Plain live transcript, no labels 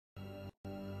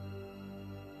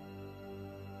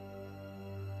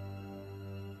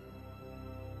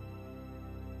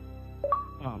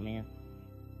Oh man,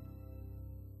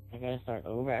 I gotta start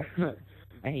over.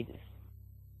 I hate this.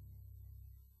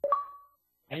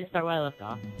 I just start where I left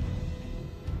off.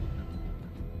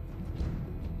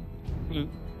 Can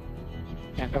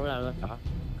I start where I left off?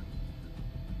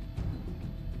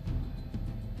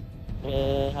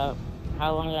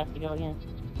 How long do I have to go again?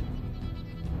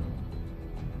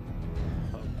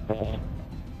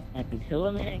 Until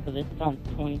a minute, because it's on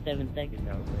 27 seconds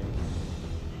already.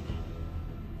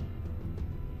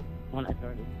 When I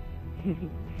started.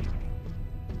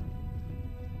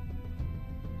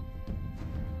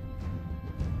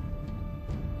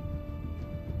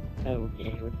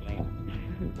 Okay, what's going on?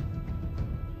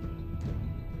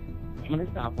 I'm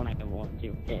gonna stop when I want to,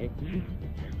 okay?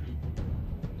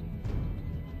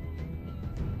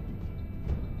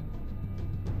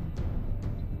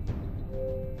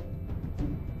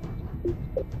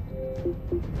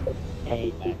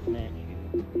 Hey, that's next.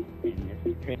 And this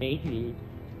is crazy,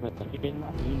 but here's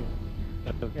my penis.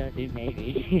 Because it maybe,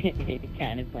 it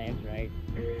kinda slams right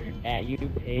at you,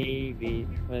 baby.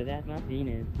 But that's my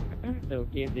penis. So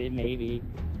kiss it, maybe.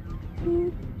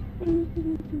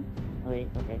 Wait,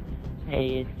 okay.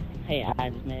 Hey, I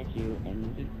just met you,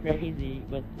 and this is crazy,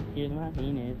 but here's my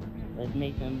penis. Let's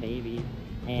make some babies,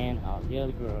 and I'll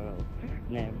just grow.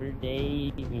 Never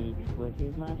date me, but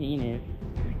here's my penis,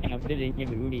 and I'll put it in your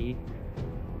booty.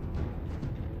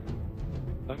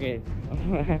 Okay.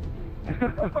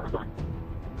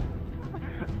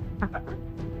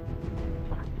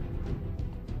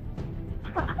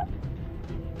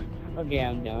 Okay,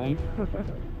 I'm done.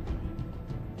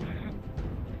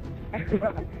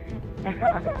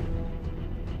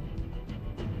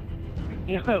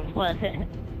 No, it wasn't.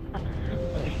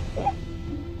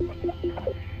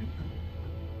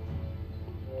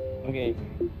 Okay,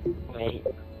 wait.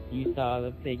 You saw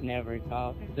the pig never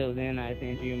call, so then I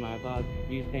sent you my box.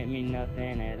 You sent me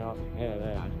nothing at all.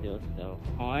 I'm still so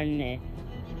horny.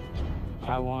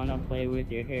 I wanna play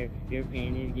with your hair. Your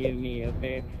panties give me a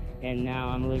pair, and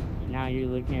now you're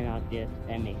looking out this.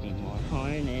 That makes me more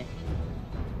horny.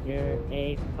 You're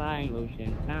a flying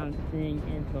ocean, bouncing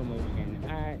in slow motion.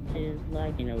 I just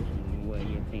like an ocean. Where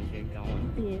you think you're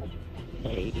going, bitch?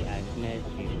 Hey, I just met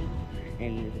you,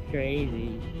 and it's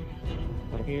crazy.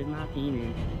 But here's my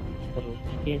penis. So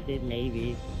kiss it,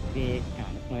 maybe. It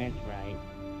kinda plants right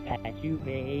at you,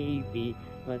 baby.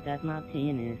 But that's my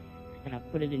penis, and I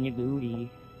put it in your booty.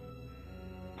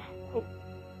 Oh.